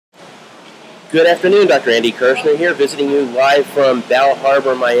Good afternoon, Dr. Andy Kirshner here, visiting you live from Bal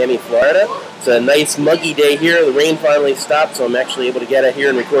Harbour, Miami, Florida. It's a nice muggy day here. The rain finally stopped, so I'm actually able to get out here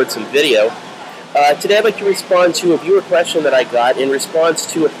and record some video. Today I'd like to respond to a viewer question that I got in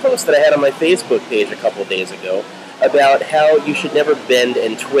response to a post that I had on my Facebook page a couple days ago about how you should never bend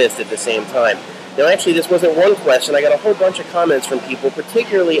and twist at the same time. Now actually this wasn't one question. I got a whole bunch of comments from people,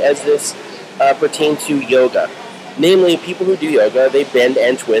 particularly as this pertained to yoga. Namely, people who do yoga, they bend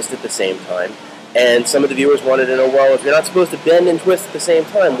and twist at the same time. And some of the viewers wanted to know, well, if you're not supposed to bend and twist at the same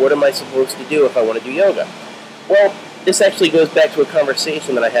time, what am I supposed to do if I want to do yoga? Well, this actually goes back to a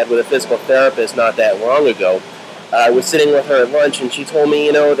conversation that I had with a physical therapist not that long ago. I was sitting with her at lunch, and she told me,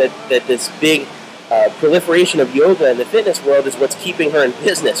 that this big proliferation of yoga in the fitness world is what's keeping her in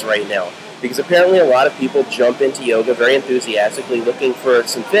business right now. Because apparently a lot of people jump into yoga very enthusiastically looking for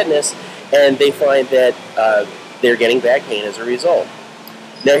some fitness, and they find that they're getting back pain as a result.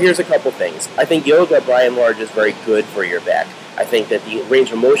 Now here's a couple things. I think yoga by and large is very good for your back. I think that the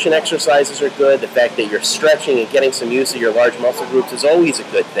range of motion exercises are good. The fact that you're stretching and getting some use of your large muscle groups is always a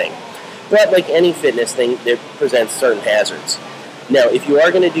good thing. But like any fitness thing, it presents certain hazards. Now if you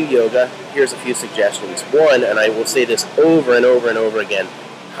are going to do yoga, here's a few suggestions. One, and I will say this over and over and over again,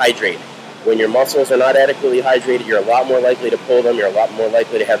 hydrate. When your muscles are not adequately hydrated, you're a lot more likely to pull them, you're a lot more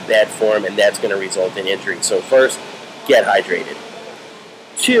likely to have bad form, and that's going to result in injury. So first, get hydrated.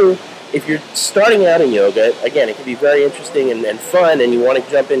 Two, if you're starting out in yoga, again, it can be very interesting and fun, and you want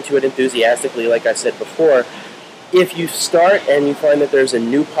to jump into it enthusiastically, like I said before. If you start and you find that there's a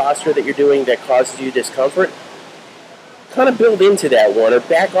new posture that you're doing that causes you discomfort, kind of build into that one, or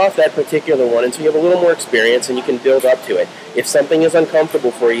back off that particular one until you have a little more experience and you can build up to it. If something is uncomfortable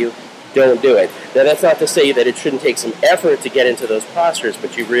for you, don't do it. Now, that's not to say that it shouldn't take some effort to get into those postures,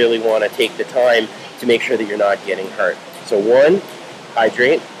 but you really want to take the time to make sure that you're not getting hurt. So one,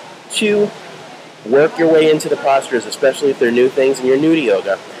 hydrate. Two, work your way into the postures, especially if they're new things and you're new to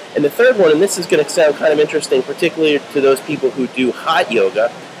yoga. And the third one, and this is going to sound kind of interesting, particularly to those people who do hot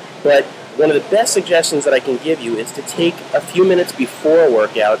yoga, but one of the best suggestions that I can give you is to take a few minutes before a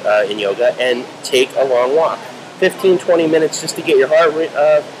workout in yoga and take a long walk. 15-20 minutes just to get your heart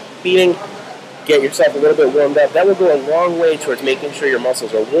rate beating, get yourself a little bit warmed up. That will go a long way towards making sure your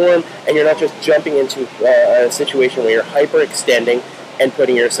muscles are warm and you're not just jumping into a situation where you're hyperextending and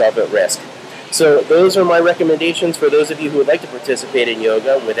putting yourself at risk. So those are my recommendations for those of you who would like to participate in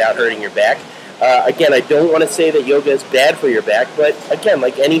yoga without hurting your back. Again, I don't want to say that yoga is bad for your back, but again,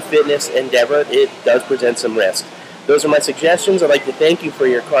 like any fitness endeavor, it does present some risk. Those are my suggestions. I'd like to thank you for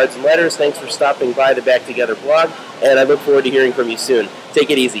your cards and letters. Thanks for stopping by the Back Together blog, and I look forward to hearing from you soon. Take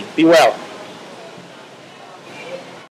it easy. Be well.